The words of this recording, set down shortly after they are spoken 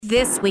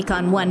This week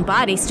on One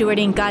Body,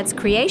 Stewarding God's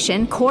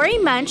Creation, Corey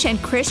Munch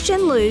and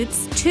Christian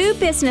Lutz, two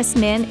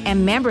businessmen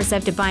and members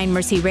of Divine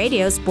Mercy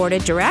Radio's Board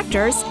of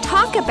Directors,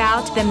 talk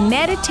about the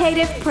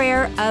meditative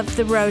prayer of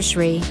the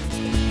Rosary.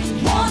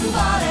 One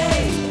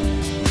body,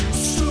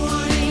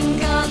 stewarding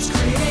God's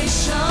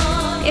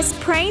creation. Is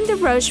praying the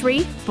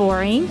Rosary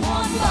boring?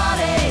 One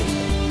body,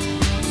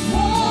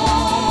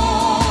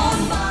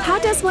 one body. How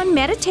does one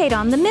meditate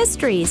on the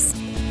mysteries?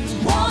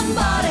 One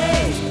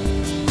body,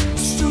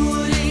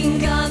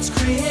 stewarding God's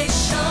creation.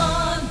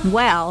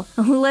 Well,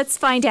 let's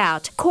find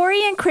out.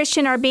 Corey and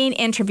Christian are being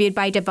interviewed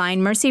by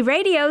Divine Mercy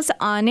Radio's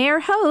on-air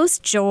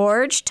host,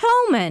 George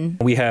Tolman.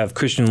 We have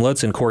Christian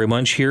Lutz and Corey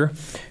Munch here.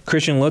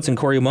 Christian Lutz and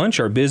Corey Munch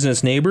are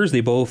business neighbors.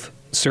 They both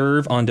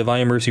serve on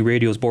Divine Mercy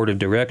Radio's board of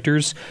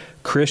directors.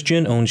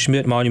 Christian owns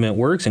Schmidt Monument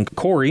Works, and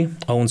Corey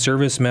owns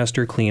Service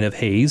Master Clean of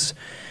Hayes.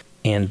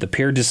 And the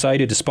pair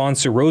decided to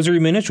sponsor Rosary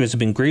Minutes, which has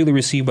been greatly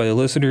received by the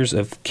listeners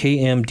of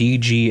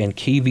KMDG and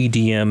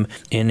KVDM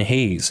in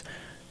Hayes.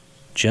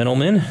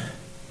 Gentlemen,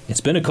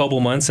 it's been a couple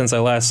months since I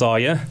last saw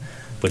you.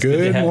 But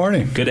Good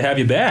morning. Good to have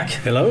you back.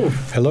 Hello.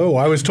 Hello.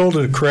 I was told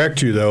to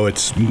correct you, though.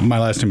 It's my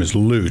last name is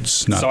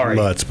Lutz, not Sorry.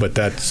 Lutz, but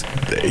that's,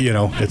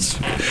 it's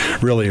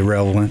really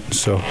irrelevant.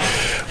 So,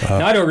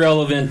 Not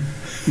irrelevant.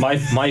 My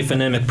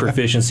phonemic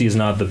proficiency is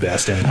not the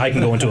best, and I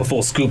can go into a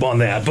full scoop on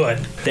that, but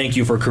thank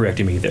you for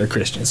correcting me there,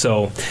 Christian.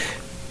 So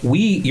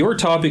your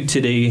topic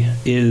today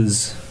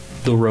is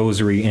the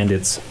Rosary and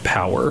its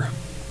power.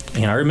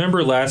 And I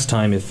remember last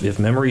time, if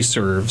memory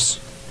serves,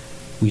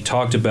 we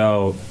talked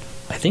about,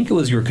 I think it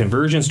was your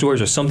conversion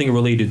stories or something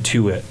related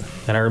to it.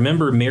 And I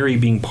remember Mary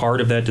being part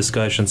of that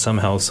discussion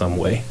somehow, some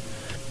way.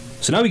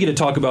 So now we get to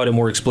talk about it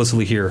more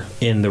explicitly here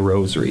in the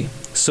Rosary.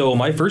 So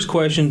my first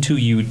question to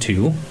you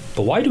two,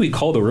 but why do we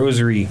call the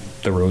Rosary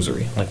the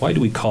Rosary? Like, why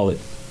do we call it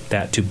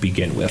that to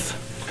begin with?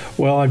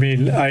 Well, I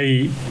mean,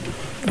 I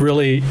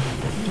really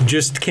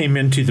just came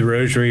into the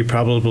Rosary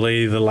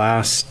probably the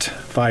last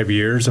 5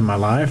 years of my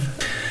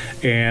life.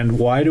 And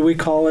why do we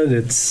call it?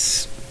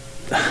 It's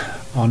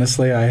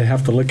honestly, I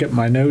have to look at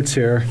my notes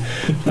here.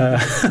 The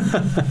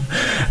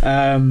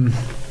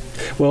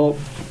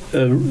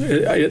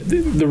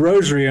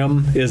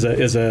Rosarium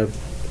is a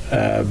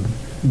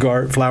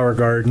flower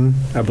garden,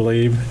 I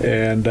believe,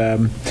 and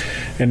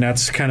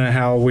that's kind of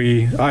how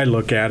I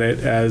look at it,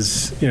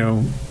 as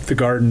the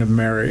Garden of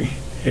Mary.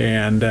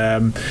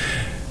 And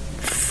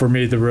for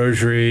me, the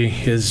Rosary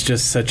is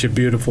just such a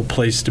beautiful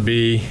place to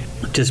be,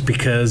 just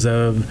because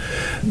of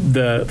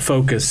the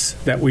focus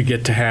that we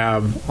get to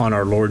have on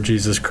our Lord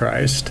Jesus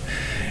Christ.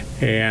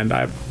 And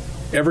I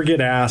ever get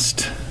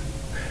asked,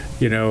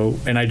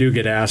 and I do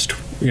get asked,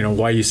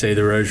 why you say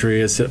the Rosary,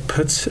 is it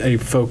puts a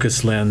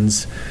focus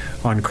lens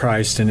on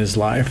Christ and his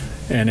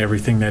life and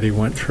everything that he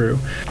went through.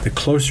 The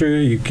closer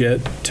you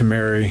get to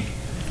Mary,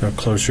 the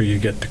closer you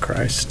get to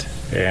Christ.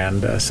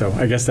 And so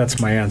I guess that's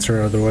my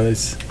answer.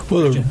 Otherwise,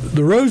 well,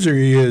 the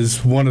Rosary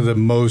is one of the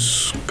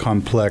most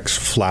complex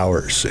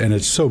flowers, and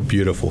it's so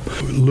beautiful.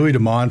 Louis de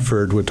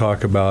Montfort would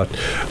talk about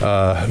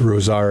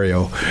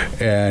Rosario,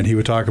 and he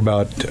would talk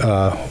about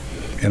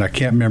and I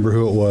can't remember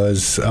who it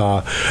was,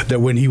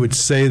 that when he would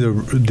say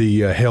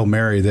the Hail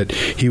Mary, that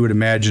he would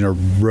imagine a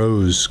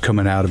rose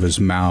coming out of his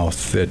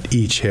mouth at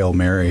each Hail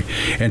Mary.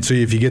 And so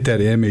if you get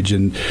that image,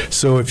 and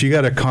so if you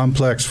got a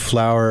complex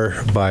flower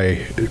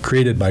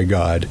created by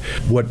God,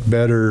 what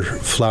better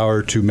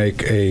flower to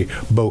make a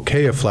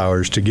bouquet of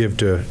flowers to give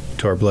to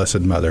our Blessed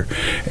Mother.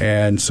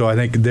 And so I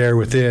think there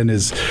within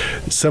is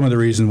some of the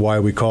reason why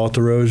we call it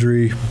the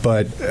Rosary,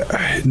 but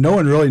no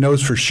one really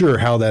knows for sure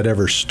how that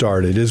ever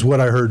started, is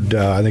what I heard.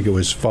 I think it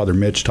was Father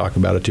Mitch talk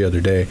about it the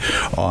other day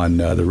on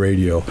the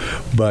radio.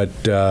 But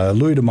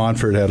Louis de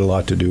Montfort had a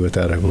lot to do with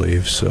that, I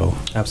believe. So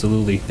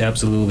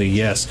Absolutely,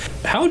 yes.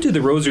 How did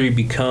the Rosary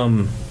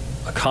become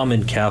a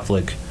common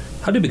Catholic?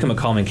 How did it become a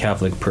common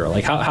Catholic prayer?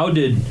 Like, how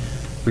did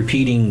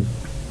repeating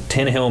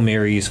 10 Hail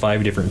Marys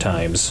 5 different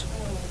times,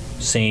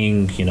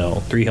 saying,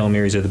 3 Hail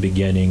Marys at the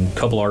beginning, a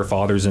couple Our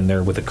Fathers in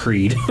there with a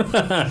creed.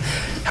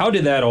 How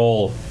did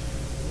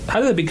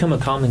that become a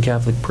common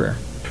Catholic prayer?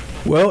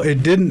 Well,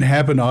 it didn't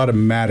happen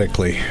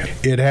automatically.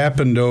 It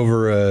happened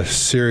over a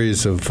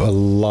series of a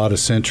lot of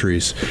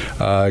centuries,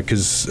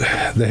 because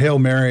the Hail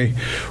Mary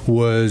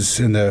was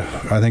in the,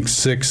 I think,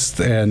 6th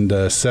and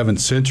 7th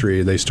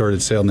century. They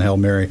started saying the Hail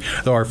Mary,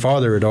 though Our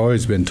Father had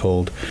always been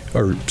told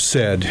or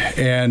said.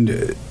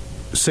 And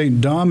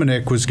St.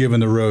 Dominic was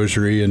given the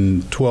Rosary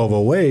in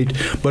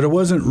 1208, but it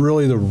wasn't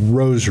really the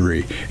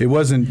Rosary. It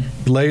wasn't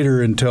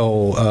later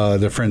until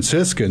the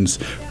Franciscans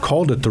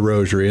called it the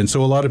Rosary. And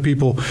so a lot of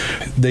people,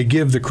 they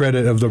give the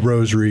credit of the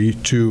Rosary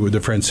to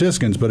the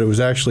Franciscans, but it was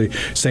actually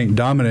St.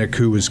 Dominic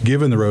who was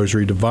given the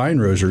Rosary, Divine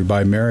Rosary,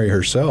 by Mary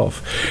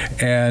herself.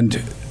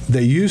 And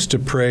they used to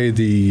pray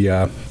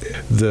the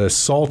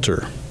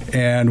Psalter,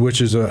 and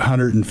which is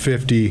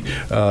 150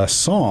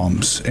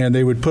 psalms, and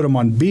they would put them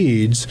on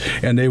beads,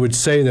 and they would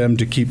say them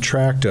to keep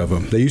track of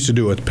them. They used to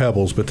do it with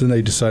pebbles, but then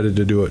they decided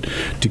to do it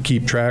to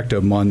keep track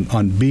of them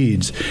on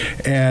beads.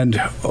 And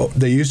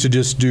they used to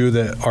just do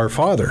the Our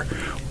Father.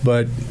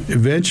 But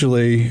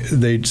eventually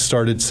they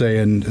started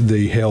saying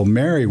the Hail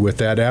Mary with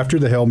that after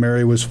the Hail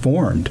Mary was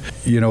formed.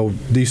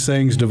 These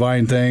things,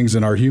 divine things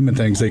and our human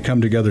things, they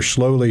come together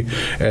slowly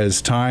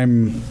as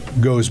time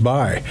goes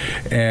by.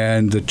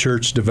 And the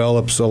church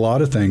develops a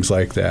lot of things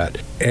like that.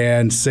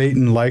 And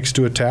Satan likes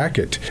to attack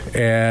it.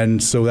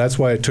 And so that's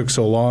why it took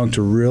so long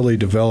to really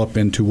develop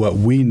into what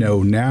we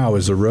know now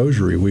as a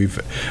rosary. We've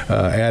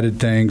added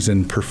things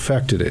and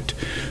perfected it.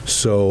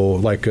 So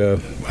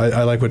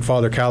I like what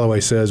Father Calloway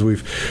says.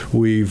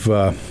 We've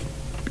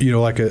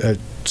like a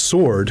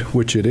sword,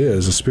 which it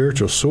is, a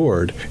spiritual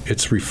sword,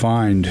 it's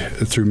refined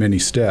through many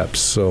steps.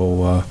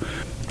 So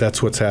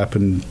that's what's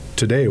happened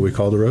today, we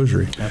call the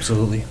rosary.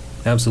 Absolutely,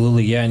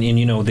 yeah.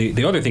 And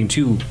the other thing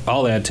too,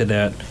 I'll add to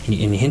that, and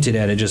you hinted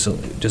at it just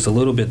a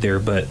little bit there,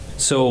 but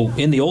so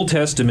in the Old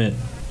Testament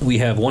we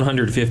have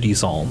 150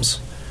 psalms.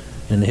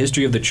 In the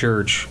history of the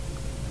church,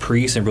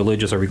 priests and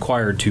religious are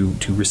required to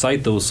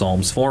recite those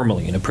psalms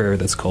formally in a prayer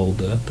that's called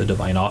the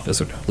Divine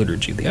Office or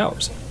Liturgy of the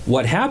Hours.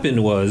 What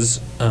happened was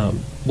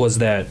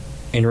that,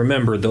 and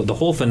remember, the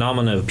whole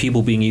phenomenon of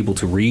people being able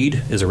to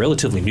read is a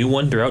relatively new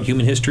one throughout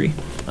human history.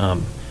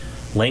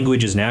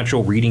 Language is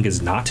natural, reading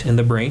is not in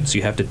the brain, so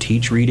you have to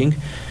teach reading.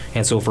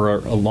 And so for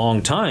a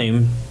long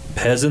time,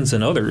 peasants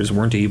and others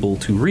weren't able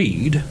to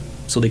read,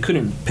 so they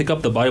couldn't pick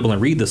up the Bible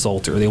and read the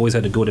Psalter. They always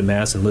had to go to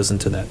Mass and listen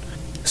to that.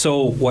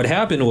 So what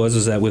happened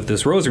was that with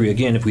this rosary,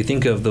 again, if we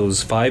think of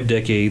those 5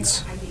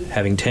 decades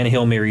having 10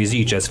 Hail Marys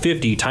each, that's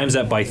 50, times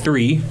that by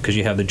 3, because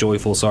you have the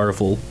joyful,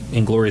 sorrowful,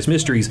 and glorious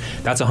mysteries,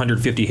 that's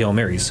 150 Hail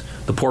Marys.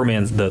 The poor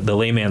man's, the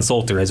layman's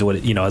Psalter, as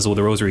what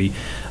the rosary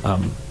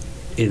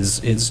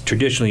is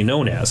traditionally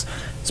known as.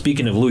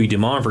 Speaking of Louis de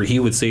Montfort, he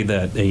would say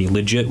that a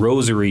legit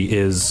rosary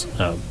is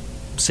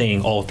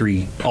saying all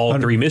three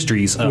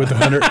mysteries with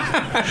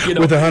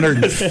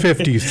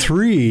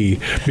 153,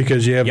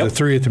 because you have the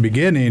 3 at the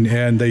beginning,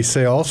 and they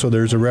say also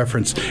there's a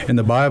reference in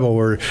the Bible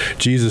where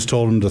Jesus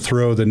told him to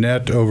throw the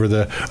net over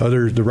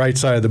the right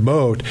side of the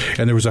boat,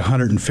 and there was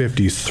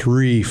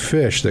 153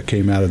 fish that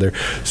came out of there.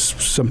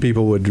 Some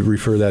people would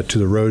refer that to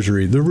the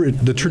rosary,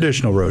 the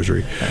traditional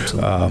rosary,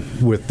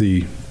 with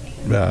the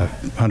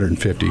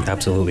 150.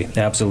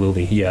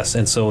 Absolutely, yes.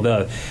 And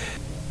so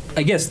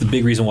I guess the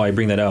big reason why I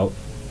bring that out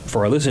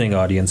for our listening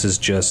audience is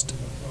just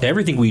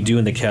everything we do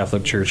in the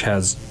Catholic Church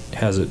has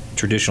a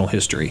traditional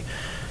history.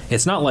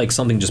 It's not like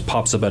something just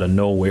pops up out of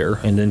nowhere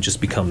and then just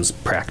becomes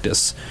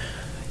practice.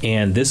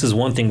 And this is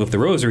one thing with the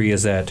rosary,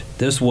 is that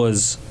this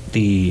was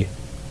the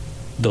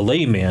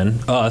layman,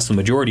 us, the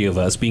majority of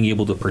us, being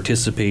able to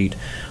participate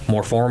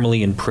more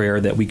formally in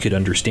prayer that we could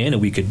understand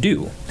and we could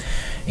do.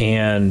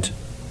 And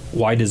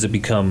why does it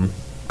become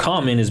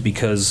common is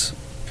because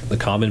the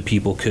common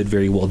people could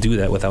very well do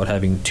that without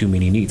having too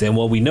many needs. And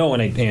what we know,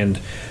 and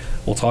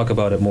we'll talk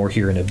about it more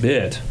here in a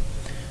bit,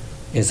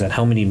 is that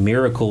how many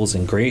miracles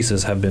and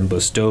graces have been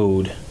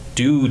bestowed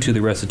due to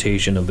the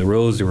recitation of the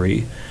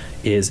rosary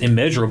is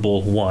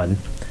immeasurable, one.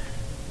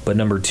 But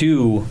number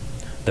 2,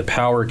 the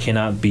power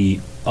cannot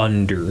be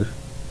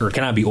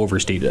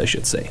overstated, I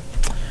should say.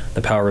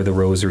 The power of the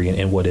rosary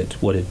and what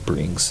it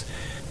brings.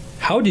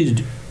 How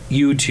did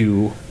you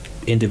two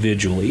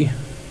individually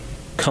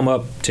come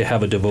up to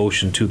have a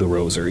devotion to the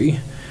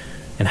rosary,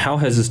 and how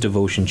has this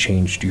devotion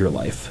changed your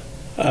life?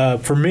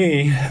 For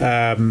me,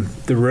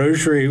 the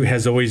rosary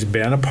has always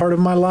been a part of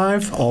my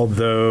life,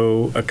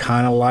 although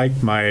kind of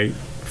like my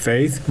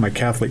faith, my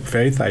Catholic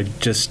faith, I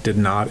just did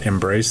not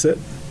embrace it.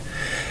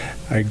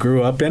 I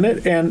grew up in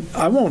it, and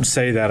I won't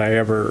say that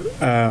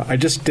I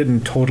just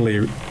didn't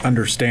totally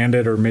understand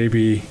it or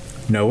maybe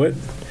know it.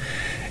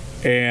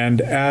 And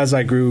as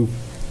I grew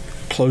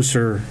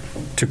closer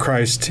to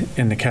Christ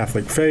in the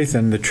Catholic faith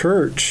and the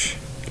church,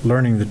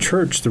 learning the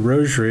church, the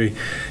rosary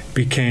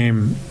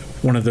became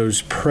one of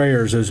those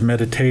prayers, those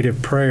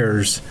meditative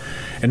prayers,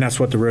 and that's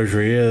what the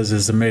rosary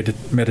is a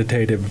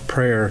meditative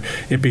prayer.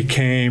 It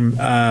became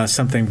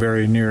something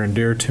very near and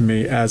dear to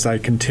me as I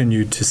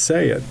continued to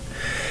say it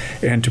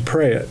and to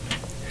pray it.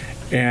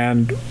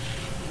 And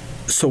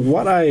so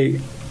what I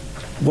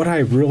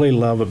really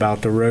love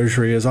about the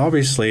rosary is,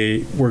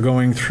 obviously we're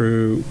going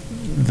through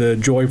the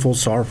joyful,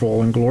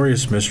 sorrowful, and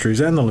glorious mysteries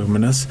and the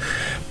luminous,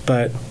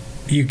 but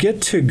you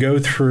get to go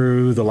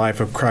through the life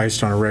of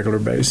Christ on a regular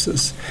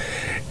basis.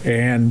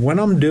 And when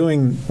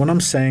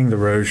I'm saying the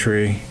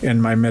rosary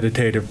in my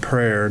meditative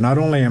prayer, not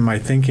only am I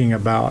thinking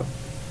about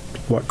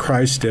what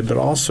Christ did, but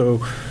also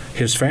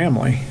his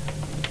family,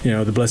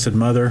 the Blessed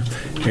Mother,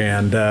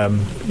 and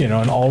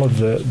and all of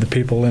the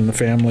people in the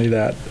family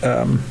that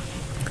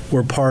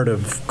were part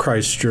of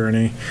Christ's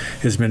journey,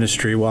 his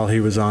ministry while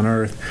he was on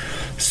earth.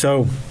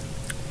 So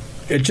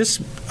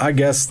I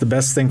guess the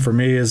best thing for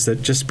me is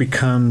that just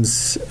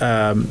becomes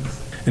an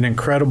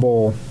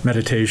incredible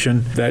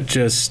meditation that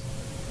just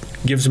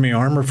gives me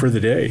armor for the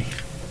day,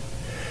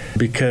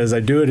 because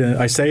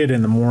I say it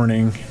in the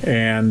morning,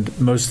 and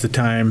most of the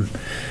time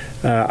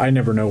I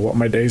never know what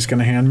my day is going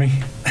to hand me.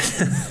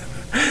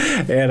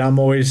 And I'm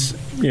always,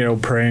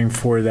 praying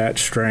for that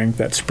strength,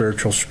 that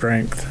spiritual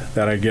strength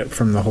that I get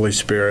from the Holy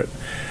Spirit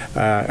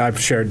I've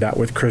shared that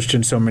with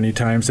Christian so many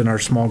times in our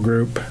small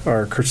group,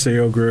 our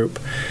Cursillo group,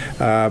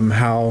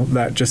 how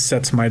that just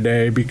sets my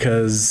day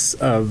because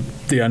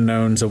of the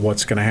unknowns of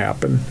what's going to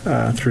happen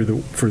through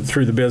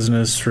the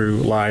business, through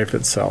life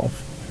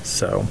itself.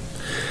 So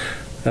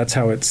that's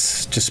how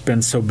it's just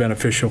been so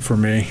beneficial for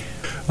me.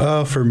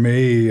 For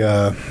me,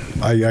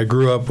 I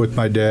grew up with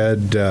my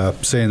dad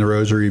saying the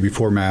rosary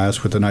before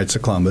Mass with the Knights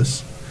of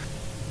Columbus.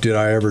 Did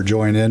I ever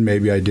join in?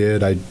 Maybe I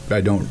did.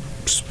 I don't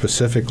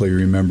specifically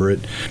remember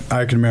it.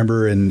 I can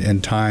remember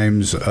in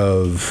times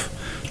of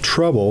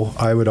trouble,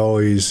 I would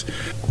always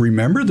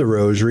remember the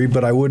rosary,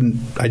 but I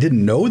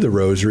didn't know the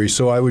rosary,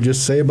 so I would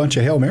just say a bunch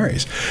of Hail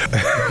Marys.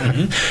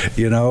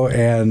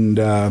 And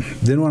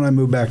then when I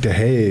moved back to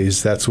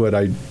Hayes, that's what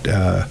I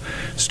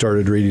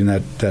started reading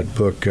that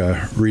book,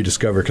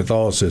 Rediscover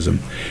Catholicism,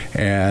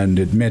 and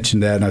it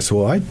mentioned that, and I said,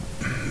 well,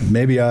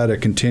 maybe I ought to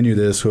continue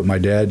this, what my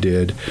dad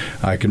did.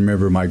 I can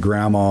remember my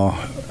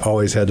grandma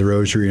always had the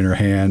rosary in her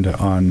hand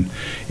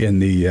in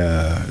the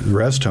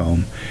rest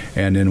home,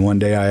 and then one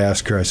day I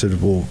asked her, I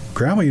said, well,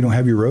 Grandma, you don't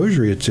have your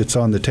rosary, it's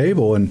on the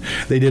table, and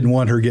they didn't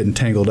want her getting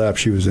tangled up.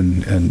 She was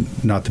in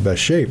not the best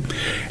shape,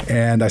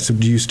 and I said,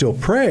 do you still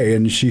pray?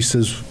 And she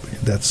says,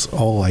 that's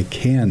all I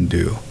can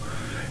do.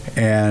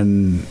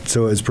 And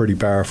so it was pretty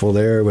powerful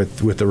there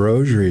with the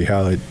rosary,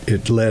 how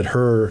it led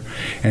her,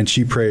 and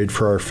she prayed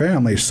for our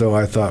family. So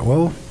I thought,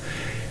 well,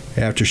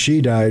 after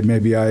she died,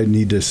 maybe I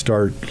need to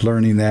start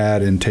learning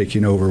that and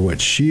taking over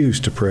what she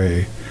used to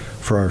pray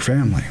for our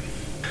family.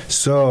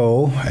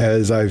 So,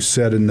 as I've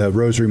said in the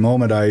Rosary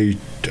Moment, I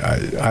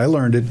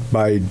learned it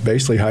by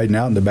basically hiding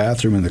out in the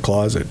bathroom in the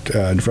closet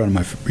in front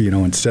of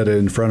instead of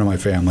in front of my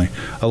family.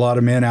 A lot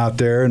of men out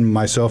there, and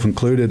myself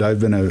included, I've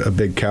been a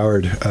big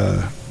coward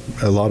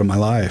a lot of my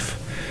life,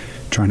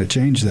 trying to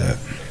change that.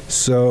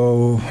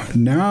 So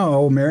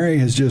now Mary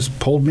has just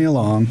pulled me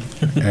along,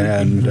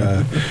 and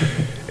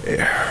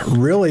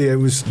really it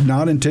was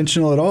not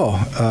intentional at all.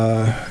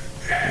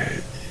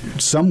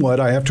 Somewhat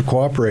I have to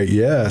cooperate,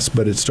 yes,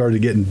 but it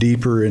started getting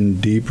deeper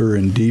and deeper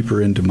and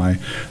deeper into my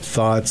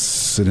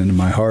thoughts and into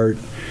my heart,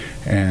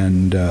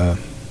 and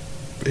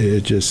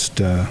it just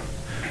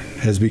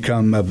has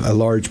become a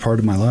large part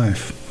of my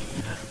life.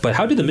 But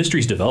how do the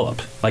mysteries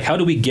develop? Like, how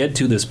do we get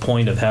to this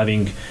point of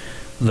having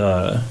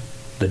the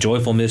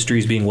joyful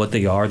mysteries being what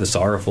they are, the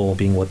sorrowful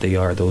being what they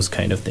are, those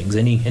kind of things?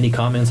 Any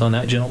comments on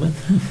that, gentlemen?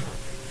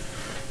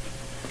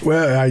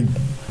 Well,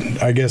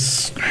 I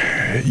guess,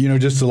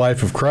 just the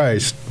life of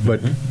Christ, but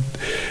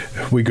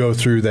we go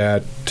through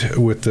that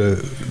with the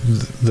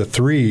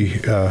three,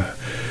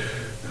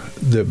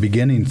 the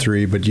beginning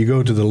three, but you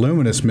go to the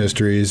luminous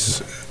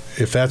mysteries.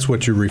 If that's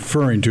what you're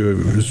referring to,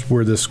 is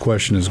where this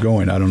question is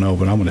going. I don't know,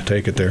 but I'm going to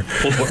take it there.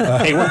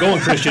 Hey, we're going,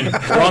 Christian.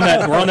 We're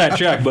on that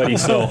track, buddy.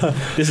 So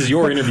this is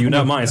your interview,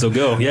 not mine. So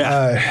go.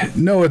 Yeah.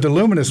 No, with the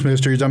luminous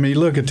mysteries, I mean, you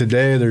look at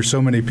today. There's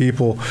so many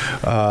people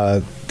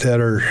that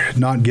are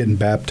not getting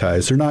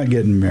baptized. They're not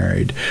getting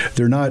married.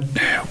 They're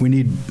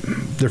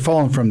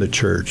falling from the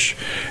church,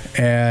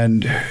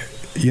 and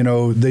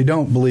they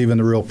don't believe in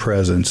the real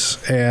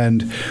presence.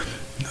 And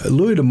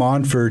Louis de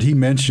Montfort, he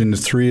mentioned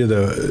three of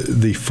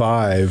the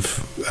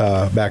five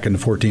back in the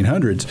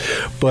 1400s,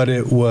 but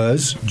it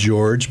was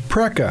George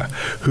Precca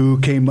who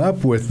came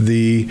up with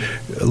the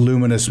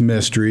luminous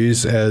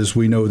mysteries as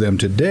we know them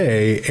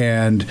today,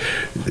 and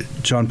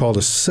John Paul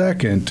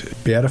II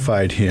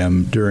beatified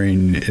him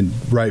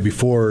right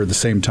before the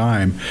same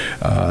time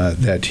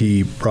that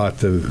he brought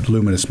the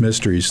luminous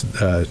mysteries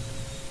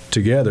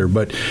together.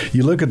 But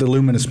you look at the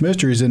luminous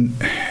mysteries, and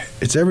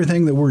it's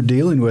everything that we're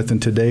dealing with in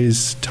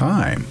today's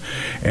time.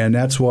 And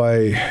that's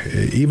why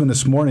even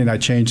this morning I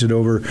changed it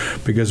over,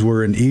 because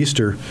we're in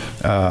Easter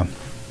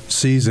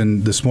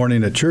season this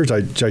morning at church.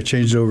 I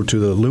changed it over to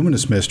the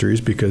luminous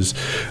mysteries because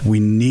we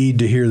need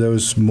to hear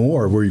those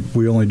more.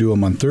 We only do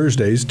them on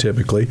Thursdays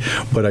typically,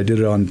 but I did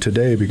it on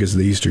today because of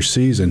the Easter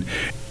season.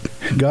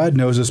 God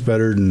knows us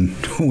better than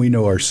we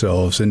know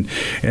ourselves, and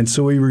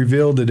so He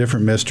revealed the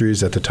different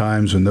mysteries at the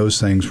times when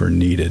those things were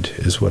needed,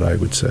 is what I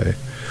would say.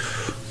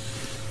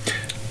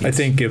 I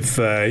think if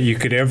you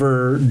could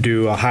ever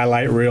do a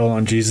highlight reel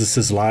on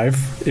Jesus'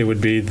 life, it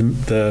would be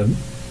the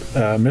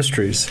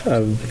mysteries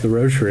of the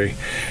Rosary.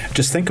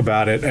 Just think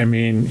about it. I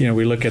mean,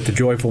 we look at the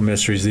joyful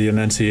mysteries, the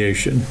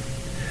Annunciation,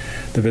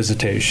 the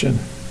Visitation,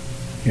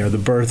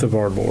 the birth of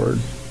our Lord,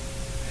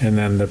 and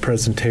then the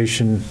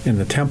presentation in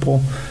the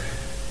temple,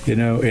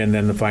 and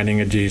then the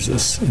finding of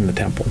Jesus in the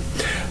temple.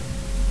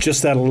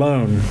 Just that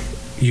alone,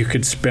 you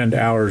could spend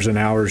hours and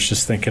hours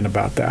just thinking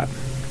about that.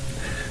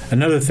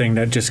 Another thing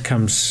that just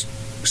comes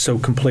so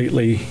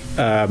completely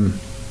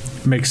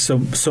makes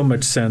so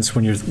much sense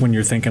when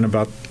you're thinking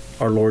about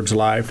our Lord's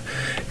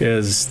life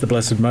is the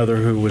Blessed Mother,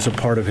 who was a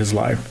part of His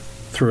life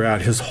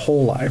throughout His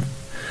whole life.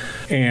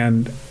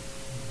 And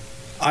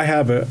I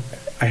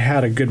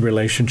had a good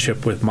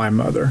relationship with my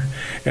mother,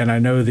 and I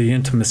know the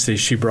intimacy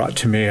she brought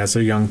to me as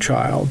a young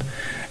child.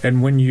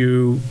 And when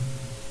you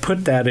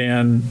put that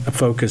in a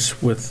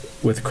focus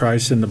with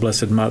Christ and the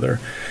Blessed Mother,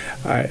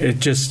 it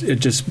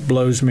just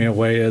blows me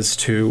away as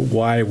to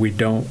why we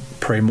don't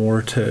pray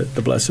more to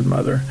the Blessed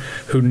Mother,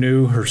 who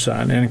knew her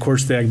Son. And of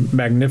course, the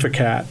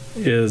Magnificat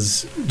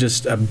is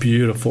just a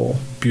beautiful,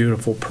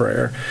 beautiful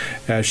prayer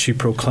as she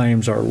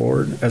proclaims our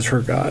Lord as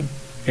her God.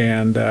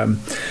 And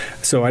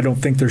so I don't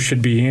think there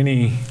should be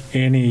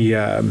any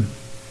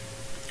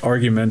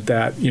argument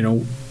that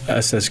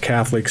us as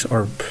Catholics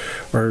are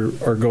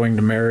going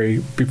to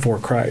Mary before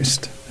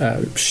Christ.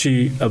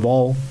 She, of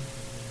all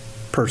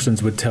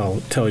persons, would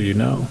tell you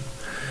no.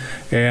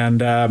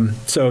 And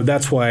so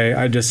that's why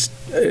I just,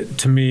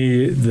 to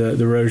me,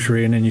 the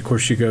Rosary, and then of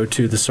course you go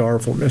to the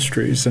Sorrowful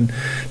Mysteries, and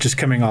just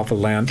coming off of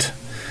Lent,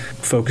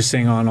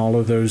 focusing on all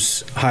of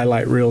those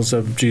highlight reels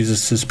of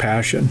Jesus's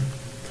Passion.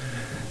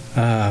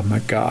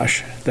 My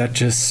gosh, that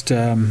just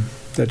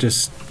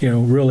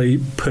really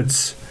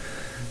puts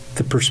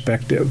the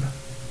perspective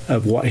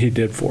of what he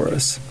did for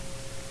us.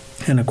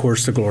 And of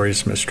course, the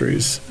Glorious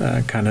Mysteries,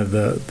 kind of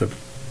the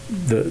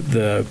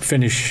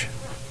finish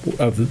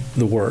of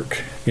the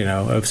work,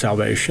 of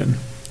salvation.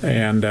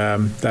 And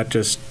that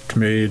just, to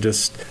me,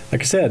 just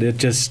like I said, it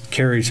just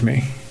carries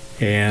me,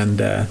 and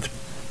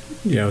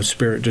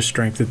Spirit just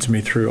strengthens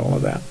me through all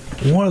of that.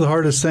 One of the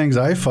hardest things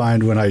I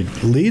find when I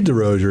lead the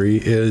Rosary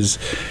is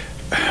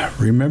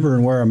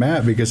remembering where I'm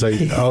at, because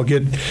I'll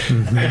get,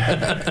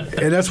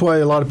 and that's why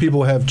a lot of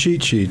people have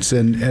cheat sheets,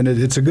 and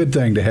it's a good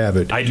thing to have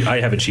it. I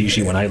have a cheat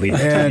sheet when I lead.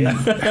 And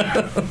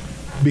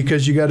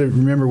because you got to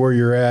remember where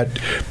you're at,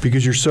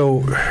 because you're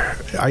so,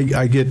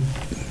 I get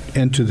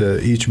into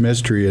each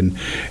mystery, and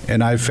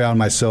I found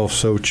myself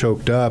so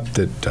choked up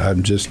that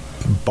I'm just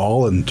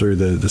bawling through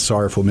the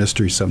sorrowful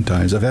mystery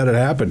sometimes. I've had it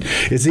happen.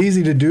 It's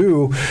easy to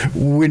do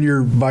when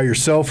you're by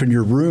yourself in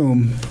your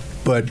room,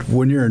 but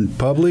when you're in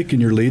public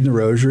and you're leading the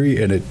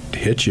Rosary and it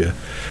hits you,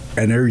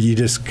 and there you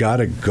just got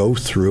to go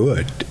through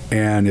it.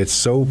 And it's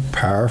so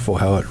powerful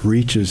how it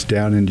reaches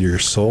down into your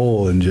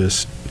soul and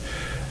just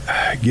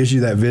gives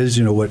you that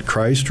vision of what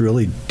Christ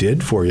really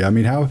did for you. I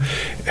mean, how...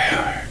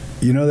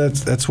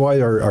 that's why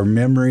our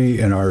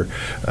memory and our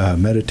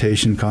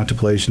meditation,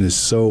 contemplation is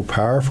so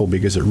powerful,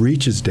 because it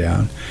reaches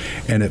down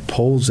and it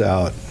pulls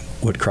out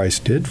what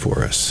Christ did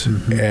for us.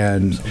 Mm-hmm.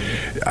 And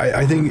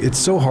I think it's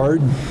so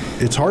hard.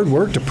 It's hard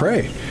work to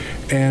pray.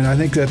 And I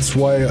think that's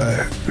why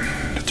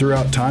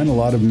throughout time a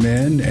lot of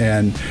men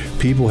and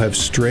people have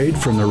strayed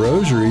from the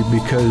Rosary,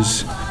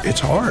 because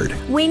it's hard.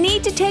 We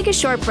need to take a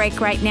short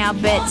break right now,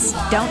 but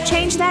don't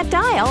change that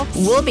dial.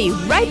 We'll be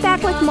right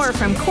back with more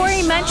from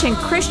Corey Munch and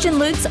Christian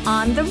Lutz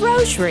on the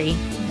Rosary.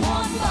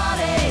 One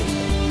body,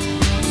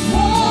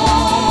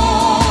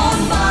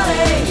 one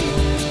body,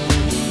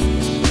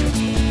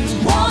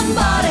 one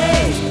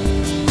body,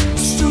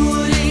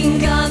 stewarding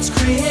God's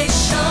creation.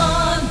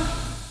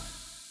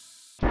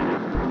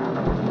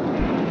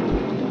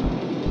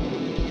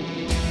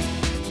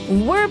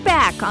 We're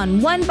back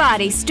on One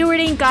Body,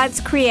 Stewarding God's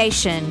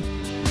Creation.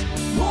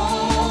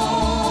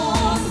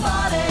 One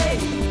body,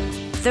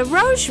 The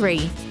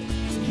Rosary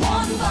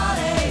one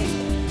body,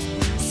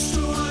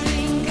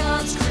 stewarding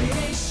God's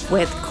creation.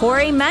 with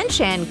Corey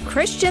Munch and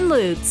Christian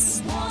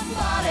Lutz. One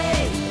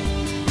body,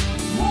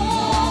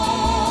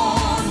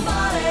 one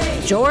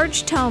body,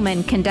 George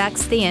Toman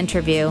conducts the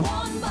interview.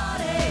 one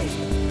body,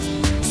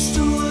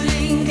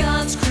 stewarding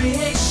God's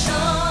creation.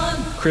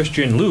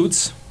 Christian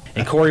Lutz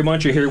and Corey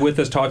Munch are here with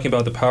us talking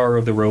about the power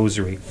of the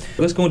Rosary.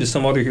 Let's go into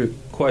some other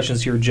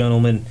questions here,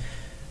 gentlemen.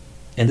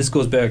 And this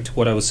goes back to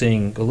what I was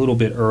saying a little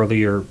bit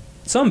earlier.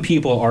 Some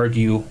people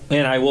argue,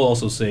 and I will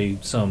also say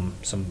some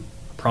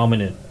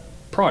prominent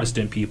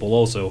Protestant people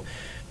also,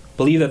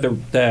 believe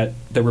that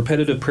the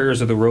repetitive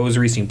prayers of the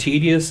Rosary seem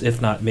tedious, if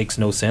not makes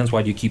no sense.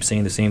 Why do you keep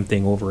saying the same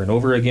thing over and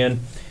over again?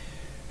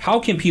 How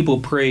can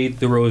people pray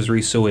the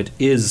Rosary so it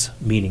is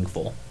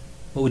meaningful?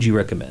 What would you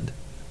recommend?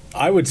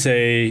 I would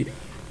say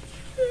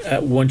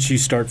once you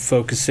start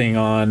focusing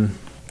on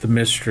the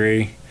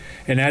mystery,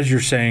 and as you're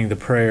saying the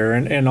prayer,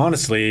 and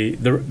honestly,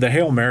 the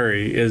Hail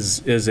Mary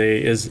is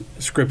a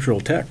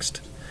scriptural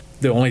text.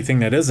 The only thing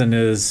that isn't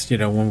is,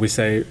 when we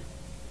say,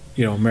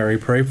 Mary,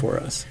 pray for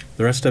us.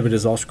 The rest of it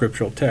is all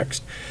scriptural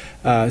text.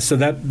 So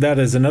that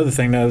is another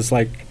thing that is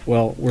like,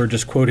 well, we're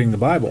just quoting the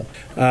Bible.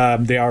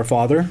 The Our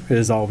Father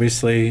is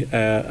obviously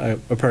a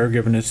prayer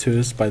given to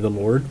us by the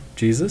Lord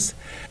Jesus.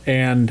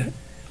 And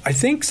I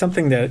think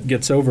something that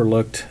gets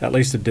overlooked, at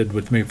least it did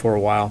with me for a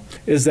while,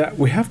 is that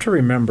we have to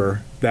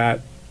remember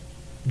that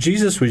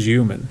Jesus was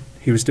human.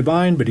 He was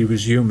divine, but he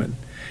was human.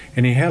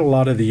 And he had a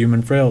lot of the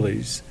human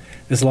frailties,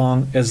 as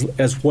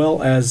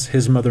well as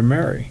his mother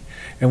Mary.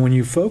 And when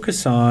you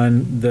focus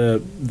on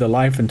the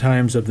life and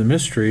times of the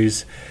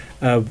mysteries,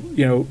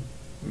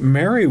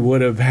 Mary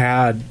would have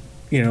had,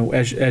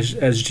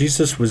 as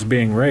Jesus was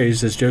being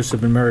raised, as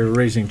Joseph and Mary were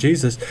raising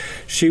Jesus,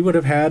 she would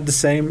have had the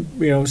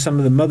same, some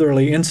of the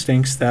motherly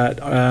instincts that,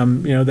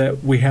 that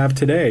we have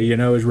today,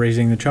 as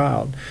raising the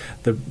child,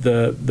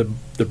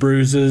 the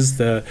bruises,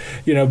 but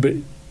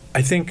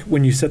I think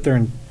when you sit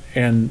there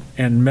and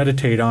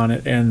meditate on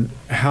it and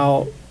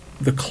how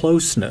the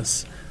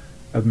closeness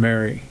of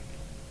Mary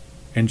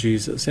and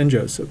Jesus and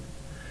Joseph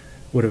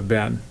would have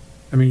been.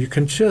 I mean, you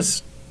can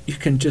just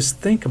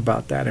think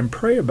about that and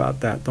pray about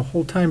that the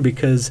whole time,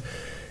 because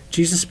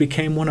Jesus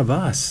became one of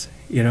us.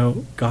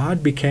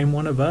 God became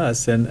one of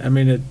us. And I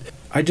mean,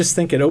 I just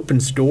think it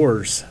opens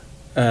doors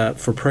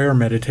for prayer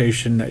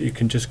meditation that you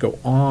can just go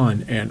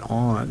on and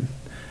on.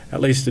 At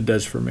least it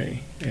does for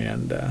me.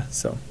 And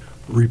so.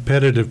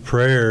 Repetitive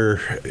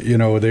prayer,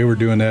 they were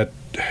doing that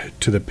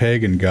to the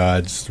pagan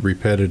gods,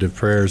 repetitive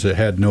prayers that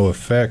had no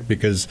effect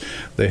because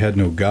they had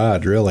no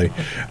God, really.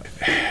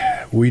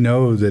 We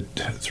know that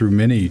through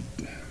many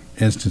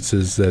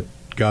instances that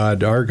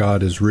our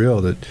God is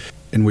real,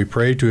 and we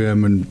pray to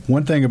him. And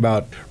one thing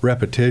about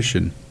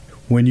repetition,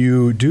 when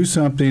you do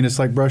something, it's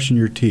like brushing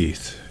your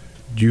teeth.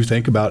 Do you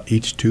think about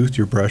each tooth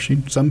you're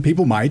brushing? Some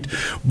people might,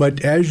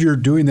 but as you're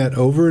doing that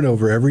over and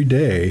over every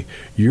day,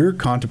 you're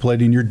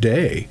contemplating your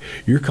day.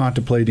 You're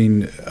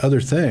contemplating other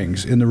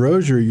things. In the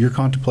Rosary, you're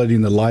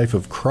contemplating the life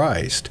of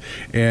Christ,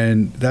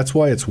 and that's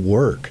why it's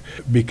work,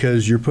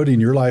 because you're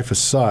putting your life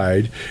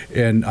aside,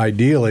 and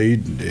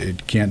ideally,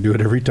 it can't do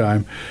it every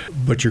time,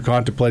 but you're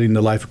contemplating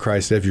the life of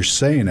Christ as you're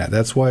saying that.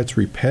 That's why it's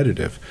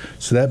repetitive.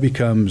 So that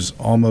becomes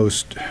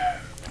almost,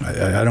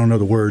 I don't know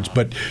the words,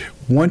 but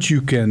once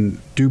you can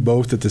do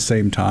both at the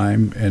same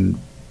time and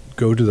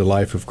go to the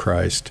life of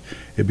Christ,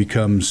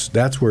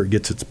 that's where it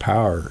gets its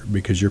power,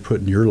 because you're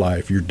putting your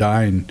life, you're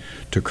dying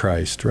to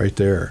Christ right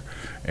there.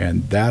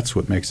 And that's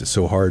what makes it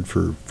so hard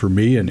for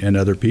me and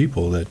other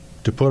people,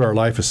 to put our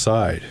life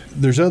aside.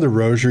 There's other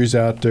rosaries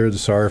out there, the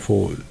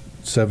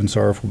seven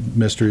sorrowful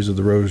mysteries of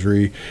the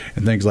Rosary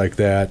and things like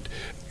that.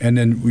 And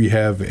then we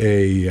have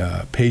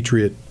a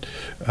patriotic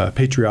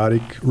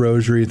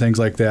rosary, things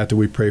like that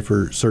we pray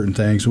for certain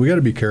things. We got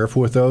to be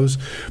careful with those,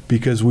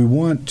 because we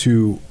want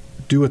to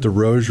do what the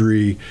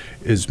rosary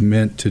is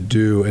meant to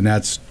do, and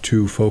that's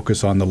to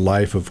focus on the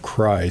life of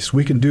Christ.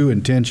 We can do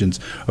intentions.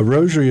 A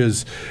rosary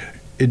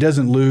it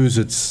doesn't lose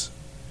its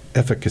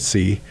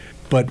efficacy,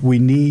 but we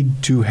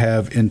need to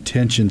have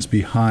intentions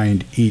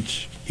behind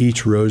each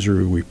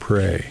rosary we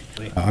pray.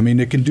 I mean,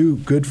 it can do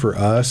good for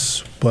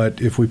us, but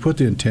if we put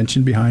the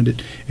intention behind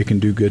it, it can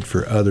do good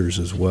for others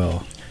as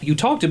well. You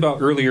talked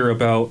earlier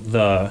about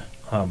the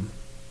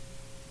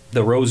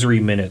Rosary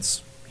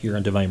Minutes here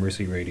on Divine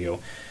Mercy Radio.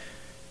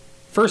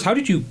 First, how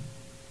did you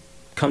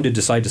come to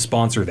decide to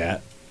sponsor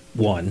that,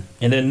 one?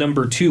 And then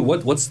number two,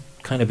 what's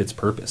kind of its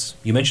purpose?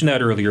 You mentioned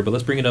that earlier, but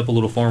let's bring it up a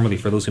little formally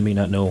for those who may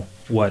not know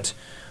what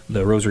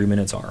the Rosary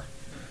Minutes are.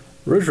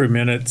 Rosary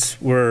Minutes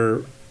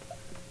were,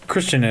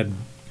 Christian had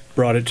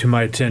brought it to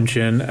my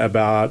attention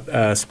about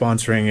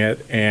sponsoring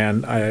it,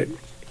 and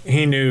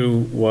he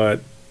knew what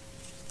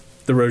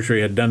the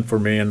Rosary had done for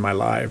me in my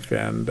life,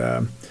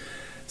 and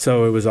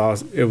so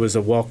it was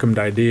a welcomed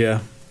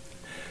idea.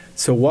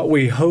 So what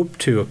we hope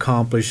to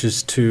accomplish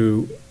is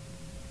to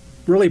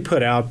really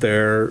put out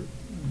there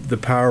the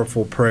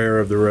powerful prayer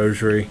of the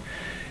Rosary,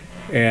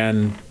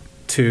 and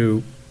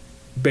to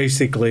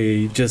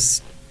basically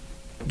just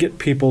get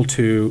people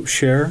to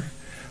share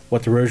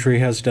what the Rosary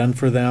has done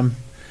for them,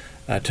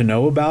 to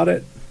know about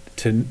it,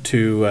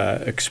 to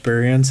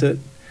experience it.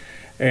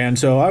 And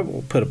so I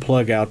will put a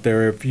plug out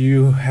there. If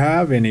you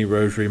have any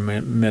Rosary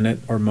minute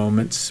or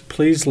moments,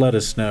 please let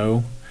us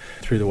know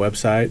through the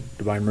website,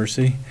 Divine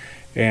Mercy,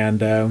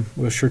 and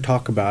we'll sure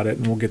talk about it,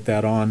 and we'll get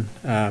that on.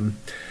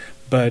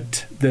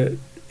 But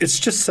it's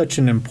just such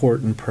an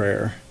important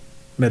prayer,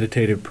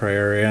 meditative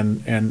prayer,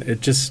 and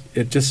it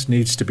just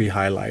needs to be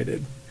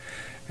highlighted.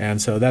 And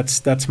so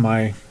that's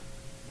my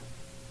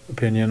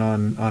opinion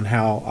on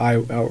how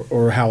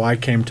I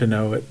came to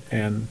know it.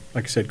 And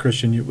like I said,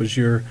 Christian, it was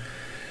your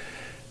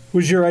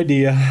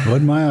idea.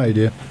 Wasn't my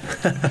idea.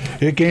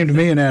 It came to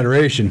me in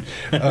adoration.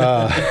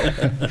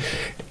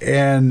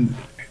 And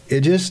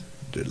it just,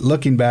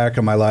 looking back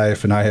on my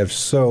life, and I have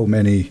so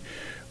many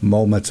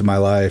moments in my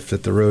life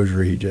that the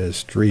Rosary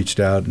just reached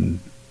out and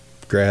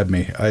grabbed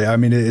me. I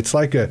mean, it's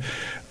like a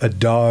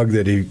dog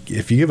that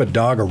if you give a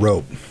dog a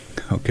rope,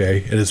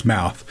 okay, in his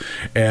mouth,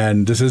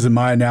 and this isn't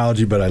my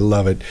analogy, but I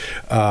love it,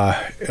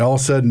 all of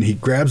a sudden he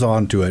grabs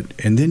onto it,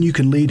 and then you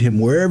can lead him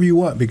wherever you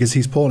want, because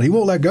he's pulling. He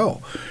won't let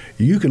go.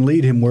 You can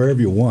lead him wherever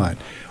you want.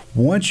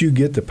 Once you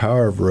get the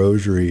power of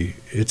Rosary,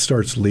 it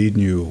starts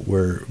leading you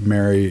where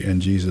Mary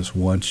and Jesus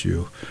wants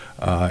you,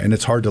 and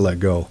it's hard to let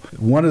go.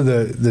 One of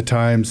the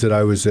times that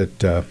I was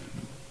at a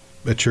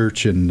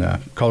church in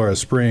Colorado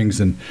Springs,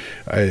 and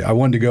I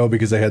wanted to go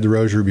because they had the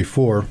Rosary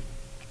before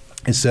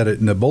and said it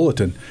in the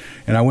bulletin.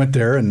 And I went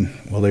there, and,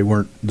 well, the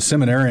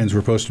seminarians were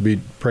supposed to be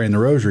praying the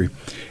Rosary,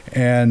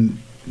 and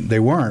they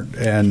weren't.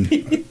 And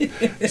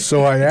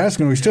so I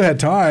asked him, we still had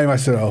time. I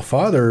said, "Oh,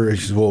 Father," he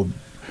says, "well,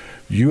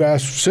 you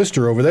ask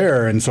sister over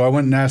there. And so I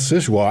went and asked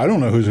sister. Well, I don't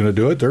know who's going to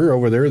do it. They're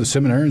over there. The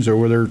seminarians are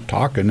over there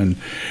talking and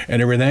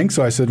everything.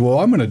 So I said, well,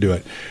 I'm going to do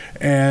it.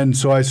 And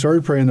so I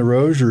started praying the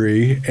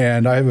rosary,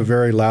 and I have a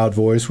very loud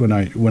voice when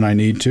I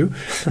need to,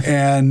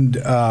 and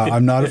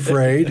I'm not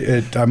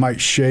afraid. I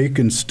might shake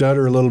and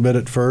stutter a little bit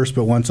at first,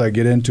 but once I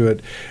get into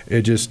it,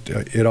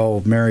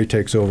 Mary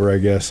takes over, I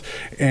guess.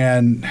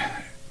 And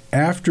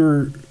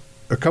after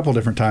a couple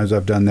different times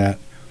I've done that,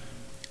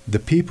 the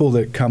people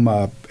that come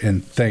up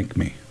and thank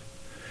me,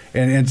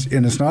 and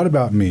it's not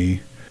about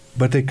me,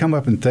 but they come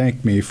up and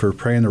thank me for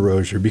praying the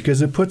rosary,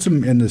 because it puts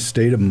them in the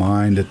state of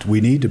mind that we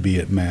need to be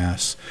at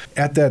Mass.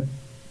 At that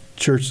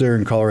church there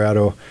in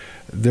Colorado,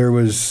 there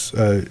was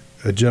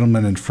a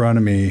gentleman in front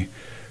of me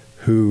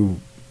who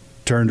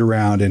turned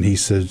around and he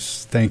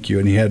says, thank you.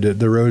 And he had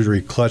the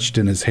rosary clutched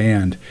in his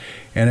hand.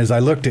 And as I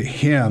looked at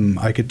him,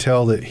 I could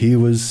tell that he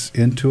was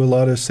into a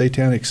lot of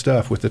satanic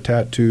stuff with the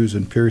tattoos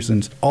and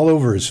piercings all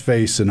over his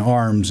face and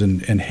arms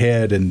and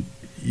head. And,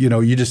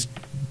 you just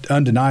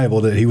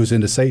undeniable that he was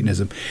into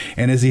Satanism.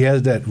 And as he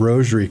has that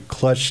rosary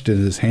clutched in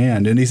his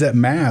hand, and he's at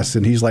Mass,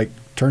 and he's like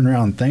turning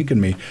around and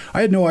thanking me,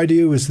 I had no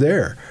idea he was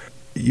there.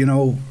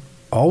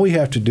 All we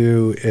have to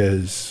do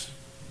is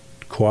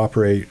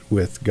cooperate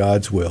with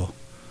God's will,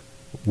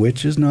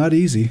 which is not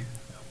easy.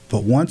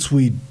 But once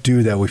we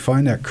do that, we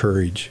find that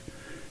courage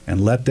and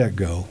let that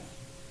go,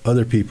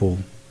 other people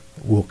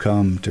will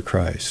come to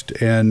Christ.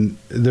 And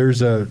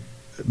there's a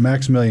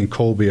Maximilian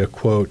Kolbe, a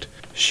quote,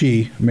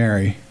 "She,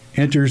 Mary,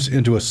 enters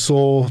into a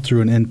soul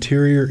through an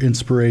interior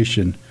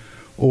inspiration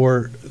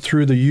or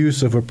through the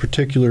use of a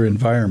particular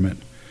environment.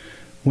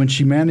 When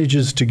she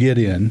manages to get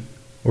in,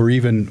 or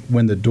even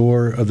when the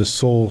door of the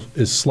soul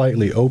is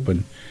slightly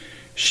open,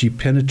 she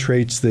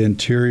penetrates the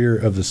interior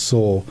of the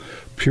soul,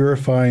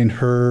 purifying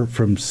her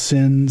from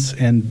sins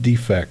and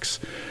defects,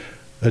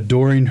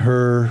 adoring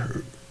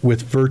her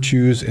with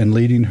virtues and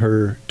leading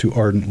her to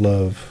ardent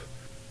love."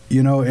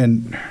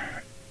 And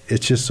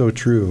it's just so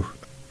true.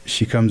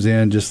 She comes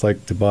in just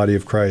like the body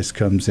of Christ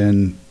comes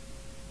in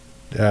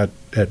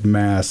at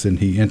Mass, and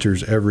he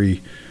enters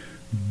every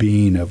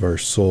being of our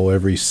soul,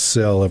 every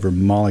cell, every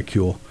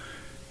molecule.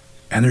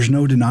 And there's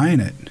no denying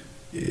it.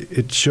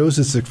 It shows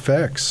its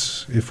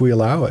effects if we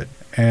allow it.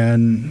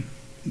 And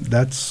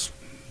that's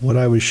what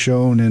I was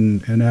shown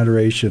in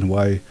adoration,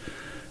 why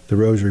the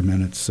Rosary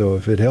Minutes. So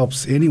if it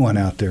helps anyone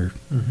out there,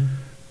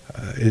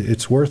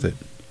 it's worth it.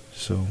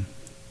 So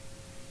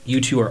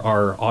you two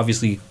are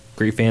obviously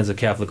great fans of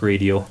Catholic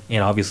radio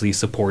and obviously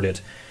support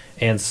it.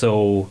 And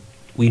so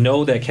we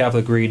know that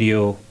Catholic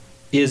radio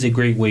is a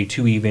great way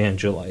to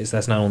evangelize.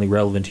 That's not only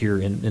relevant here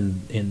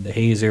in the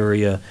Hayes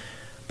area,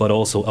 but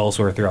also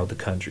elsewhere throughout the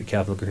country.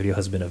 Catholic radio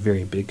has been a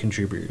very big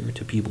contributor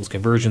to people's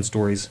conversion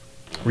stories,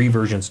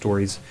 reversion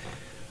stories.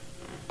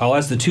 I'll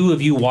ask the two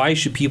of you, why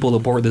should people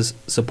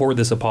support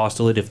this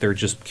apostolate if they're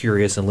just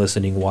curious and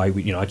listening? Why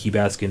I keep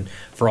asking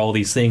for all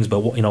these things, but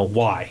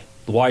why?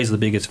 Why is the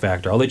biggest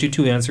factor? I'll let you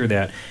two answer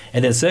that.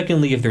 And then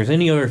secondly, if there's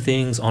any other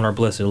things on Our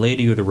Blessed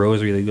Lady or the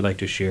Rosary that you'd like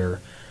to share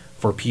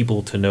for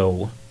people to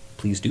know,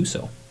 please do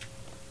so.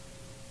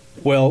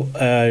 Well,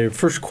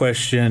 first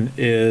question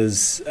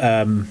is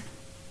the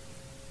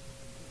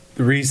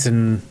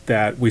reason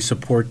that we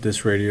support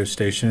this radio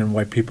station and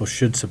why people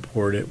should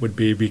support it would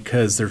be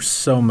because there's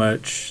so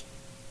much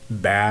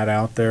bad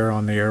out there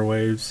on the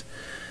airwaves.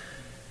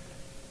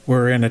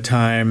 We're in a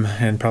time,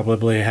 and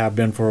probably have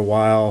been for a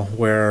while,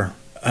 where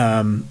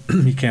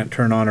you can't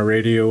turn on a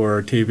radio or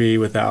a TV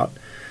without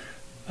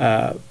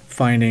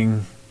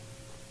finding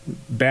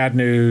bad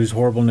news,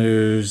 horrible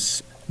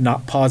news,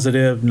 not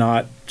positive,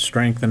 not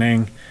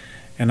strengthening.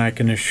 And I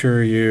can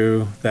assure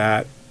you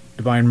that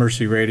Divine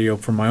Mercy Radio,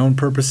 for my own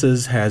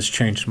purposes, has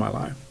changed my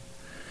life.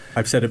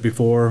 I've said it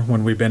before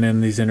when we've been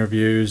in these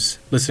interviews,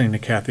 listening to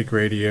Catholic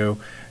radio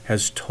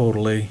has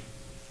totally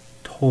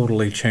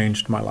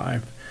changed my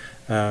life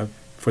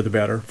for the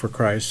better, for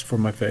Christ, for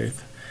my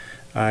faith.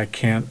 I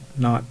can't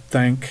not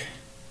thank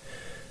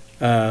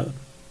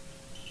Donetta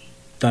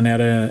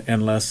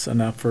and Les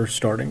enough for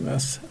starting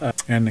this.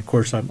 And of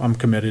course, I'm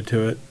committed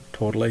to it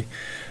totally.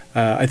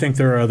 I think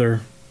there are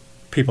other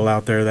people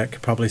out there that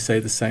could probably say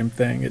the same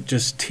thing. It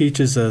just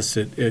teaches us,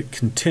 it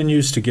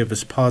continues to give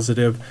us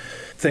positive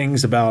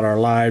things about our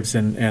lives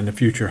and the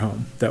future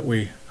home that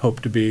we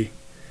hope to be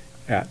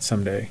at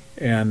someday.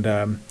 And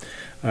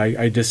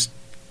I just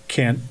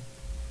can't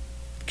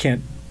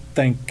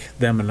thank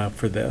them enough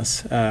for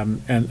this.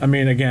 And I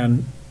mean,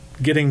 again,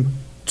 getting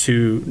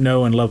to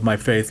know and love my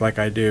faith like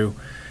I do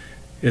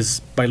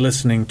is by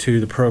listening to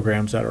the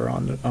programs that are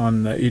on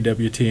the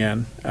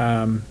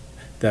EWTN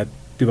that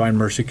Divine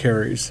Mercy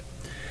carries.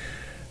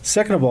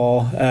 Second of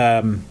all,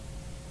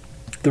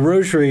 the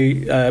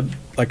Rosary,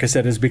 like I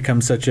said, has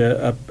become such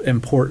a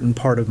important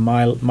part of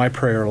my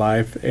prayer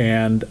life,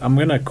 and I'm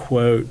going to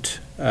quote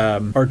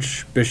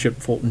Archbishop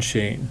Fulton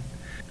Sheen.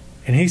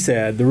 And he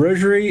said, "The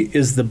Rosary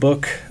is the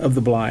book of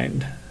the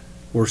blind,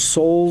 where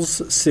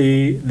souls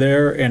see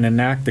there and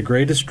enact the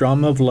greatest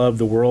drama of love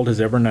the world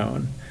has ever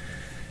known.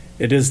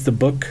 It is the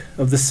book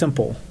of the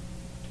simple,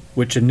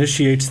 which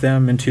initiates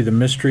them into the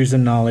mysteries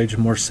and knowledge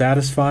more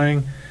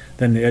satisfying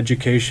than the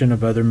education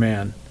of other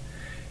men.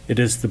 It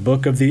is the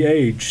book of the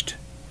aged,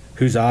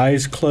 whose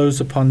eyes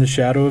close upon the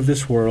shadow of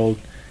this world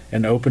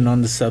and open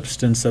on the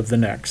substance of the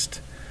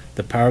next.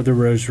 The power of the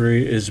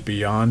rosary is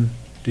beyond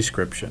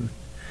description.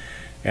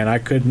 And I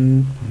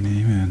couldn't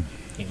Amen.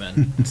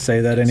 Amen.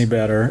 say that any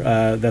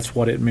better. That's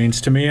what it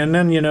means to me. And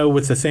then,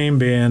 with the theme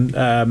being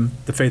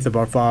the faith of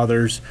our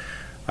fathers,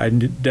 I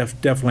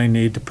definitely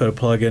need to put a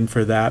plug in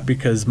for that,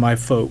 because my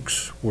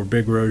folks were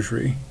big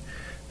rosary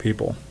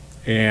people.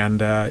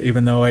 And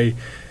even though I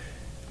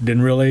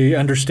didn't really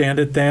understand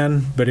it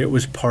then, but it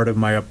was part of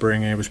my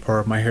upbringing, it was part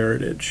of my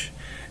heritage.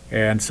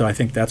 And so I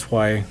think that's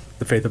why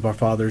the faith of our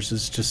fathers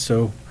is just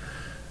so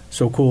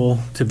cool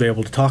to be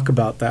able to talk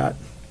about that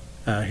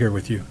here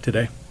with you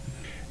today.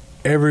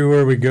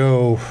 Everywhere we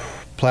go,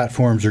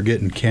 platforms are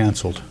getting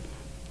canceled.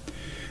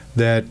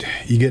 That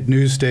you get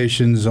news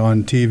stations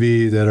on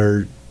TV that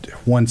are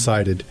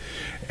one-sided.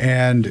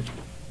 And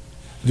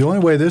the only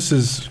way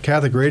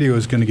Catholic radio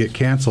is going to get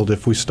canceled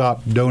if we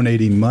stop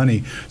donating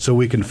money so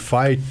we can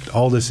fight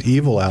all this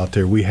evil out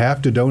there. We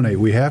have to donate.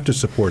 We have to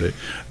support it.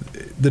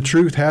 The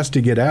truth has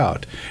to get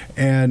out.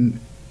 And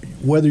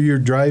whether you're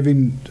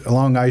driving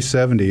along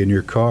I-70 in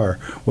your car,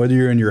 whether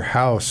you're in your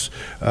house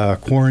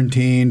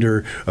quarantined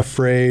or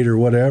afraid or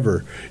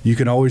whatever, you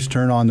can always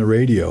turn on the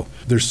radio.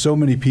 There's so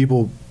many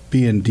people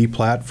being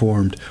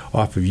deplatformed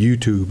off of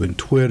YouTube and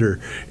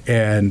Twitter,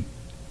 and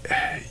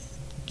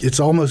it's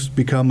almost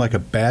become like a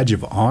badge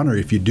of honor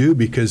if you do,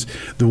 because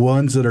the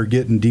ones that are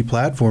getting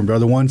deplatformed are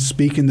the ones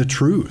speaking the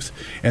truth.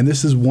 And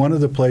this is one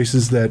of the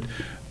places that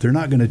they're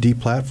not going to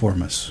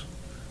deplatform us,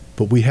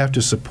 but we have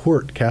to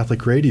support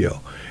Catholic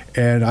radio.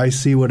 And I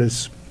see what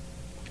it's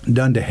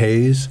done to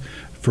Hayes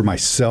for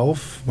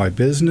myself, my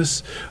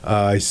business.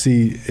 I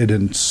see it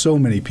in so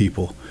many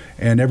people.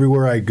 And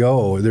everywhere I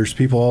go, there's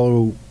people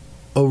all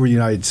over the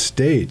United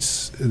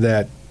States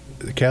that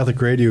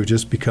Catholic radio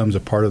just becomes a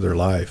part of their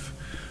life.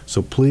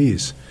 So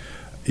please,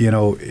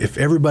 if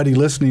everybody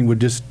listening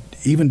would just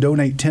even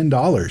donate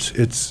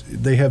 $10.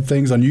 They have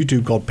things on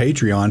YouTube called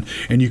Patreon,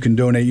 and you can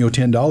donate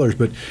 $10.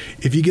 But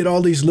if you get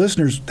all these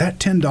listeners, that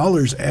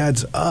 $10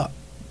 adds up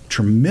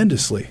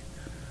tremendously.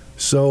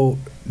 So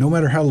no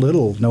matter how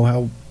little, no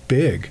how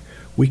big,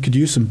 we could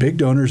use some big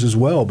donors as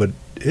well. But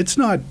it's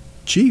not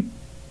cheap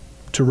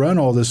to run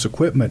all this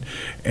equipment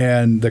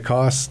and the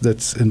costs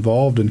that's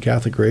involved in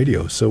Catholic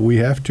radio. So we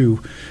have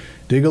to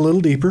dig a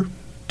little deeper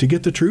to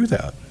get the truth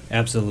out.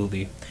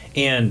 Absolutely.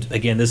 And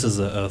again, this is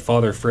a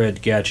Father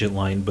Fred gadget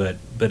line, but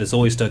it's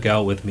always stuck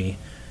out with me.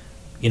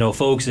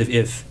 Folks,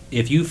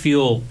 if you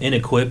feel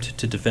inequipped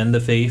to defend the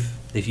faith,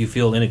 if you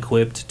feel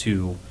inequipped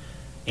to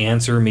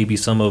answer maybe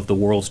some of the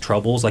world's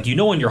troubles, like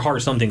in your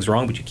heart something's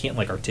wrong, but you can't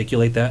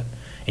articulate that,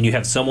 and you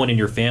have someone in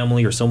your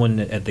family or someone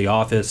at the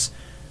office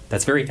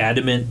that's very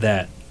adamant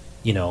that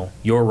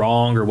you're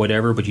wrong or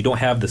whatever, but you don't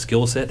have the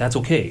skill set, that's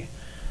okay.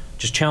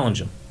 Just challenge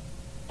them.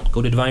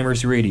 Go to Divine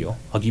Mercy Radio.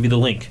 I'll give you the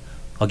link.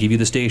 I'll give you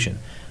the station.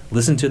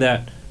 Listen to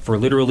that for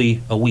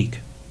literally a week.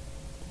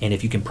 And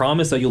if you can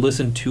promise that you'll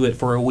listen to it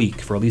for a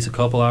week, for at least a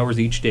couple hours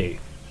each day,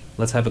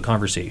 let's have a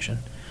conversation.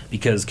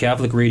 Because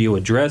Catholic radio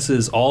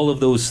addresses all of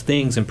those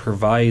things and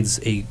provides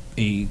a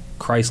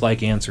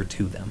Christ-like answer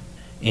to them.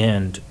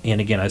 And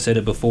again, I said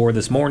it before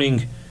this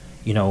morning,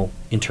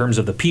 in terms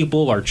of the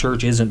people, our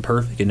church isn't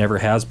perfect. It never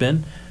has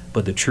been.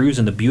 But the truths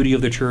and the beauty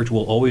of the church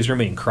will always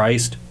remain.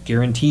 Christ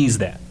guarantees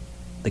that.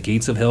 The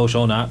gates of hell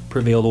shall not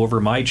prevail over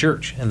my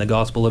church, in the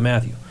Gospel of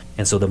Matthew.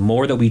 And so the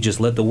more that we just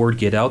let the word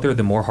get out there,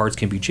 the more hearts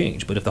can be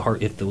changed. But if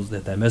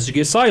that message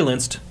gets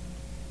silenced,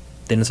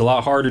 then it's a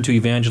lot harder to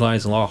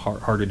evangelize and a lot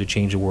harder to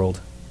change the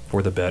world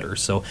for the better.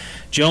 So,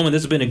 gentlemen,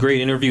 this has been a great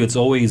interview. It's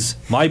always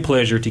my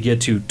pleasure to get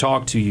to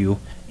talk to you.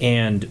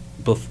 And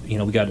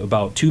we got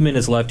about 2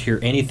 minutes left here.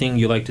 Anything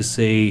you'd like to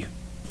say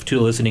to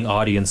the listening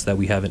audience that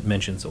we haven't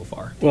mentioned so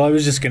far? Well, I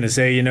was just going to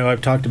say, I've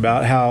talked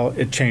about how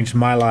it changed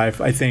my life.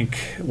 I think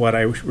what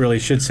I really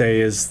should say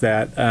is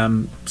that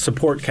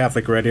support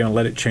Catholic radio and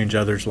let it change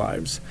others'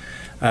 lives.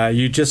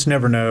 You just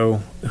never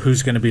know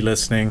who's going to be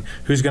listening,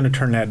 who's going to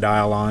turn that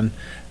dial on,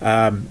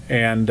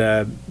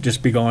 and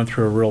just be going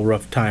through a real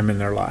rough time in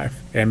their life.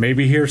 And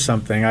maybe hear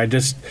something.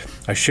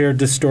 I shared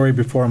this story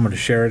before. I'm going to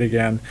share it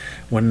again.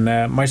 When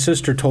my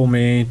sister told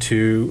me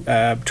to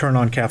turn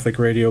on Catholic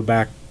radio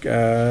back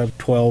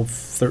 12,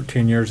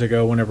 13 years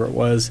ago, whenever it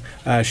was,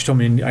 she told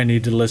me I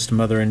need to listen to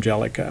Mother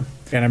Angelica.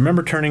 And I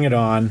remember turning it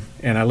on,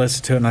 and I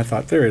listened to it, and I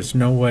thought, there is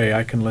no way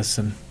I can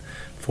listen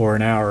for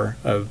an hour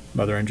of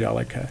Mother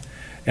Angelica.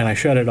 And I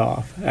shut it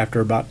off after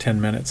about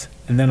 10 minutes.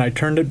 And then I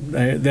turned it,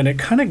 then it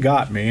kind of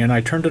got me, and I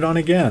turned it on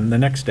again the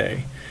next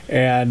day.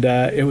 And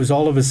it was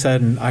all of a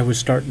sudden, I was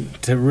starting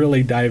to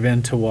really dive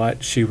into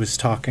what she was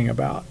talking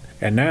about.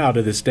 And now,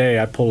 to this day,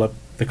 I pull up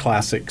the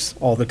classics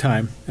all the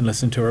time and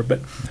listen to her.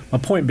 But my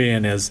point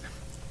being is,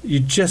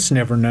 you just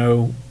never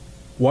know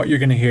what you're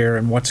going to hear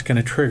and what's going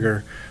to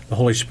trigger the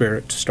Holy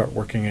Spirit to start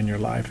working in your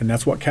life. And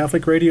that's what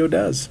Catholic radio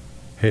does.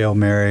 Hail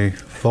Mary,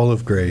 full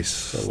of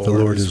grace, the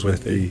Lord is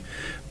with thee.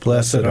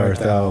 Blessed art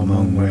thou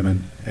among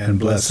women, and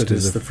blessed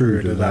is the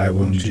fruit of thy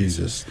womb,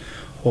 Jesus.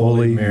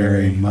 Holy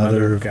Mary,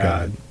 Mother of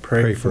God,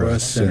 pray for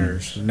us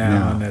sinners,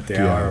 now and at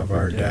the hour of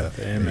our death.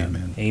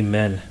 Amen.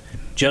 Amen.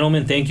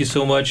 Gentlemen, thank you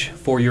so much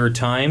for your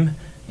time.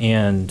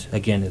 And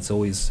again, it's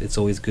always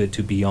good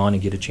to be on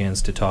and get a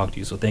chance to talk to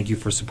you. So thank you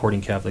for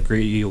supporting Catholic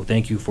Radio.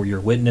 Thank you for your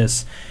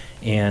witness.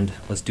 And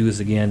let's do this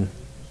again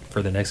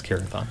for the next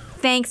Care-a-thon.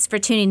 Thanks for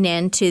tuning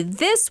in to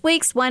this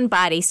week's One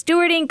Body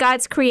Stewarding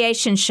God's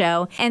Creation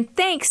show, and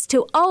thanks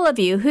to all of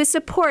you who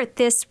support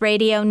this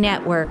radio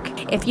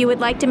network. If you would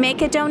like to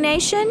make a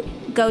donation,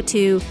 go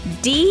to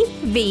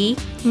dvmercy.com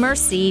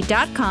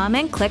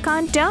and click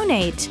on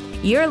Donate.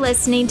 You're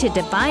listening to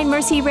Divine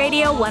Mercy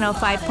Radio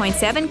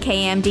 105.7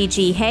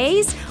 KMDG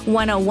Hayes,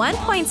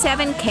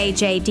 101.7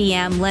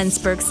 KJDM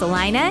Lynchburg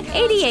Salina,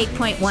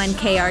 88.1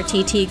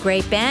 KRTT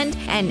Great Bend,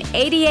 and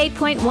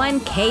 88.1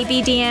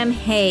 KBDM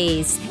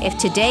Hayes. If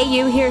today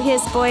you hear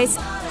His voice,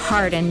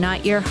 harden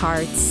not your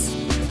hearts.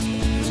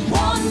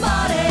 One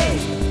body,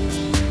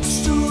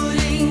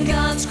 stewarding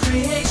God's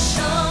creation.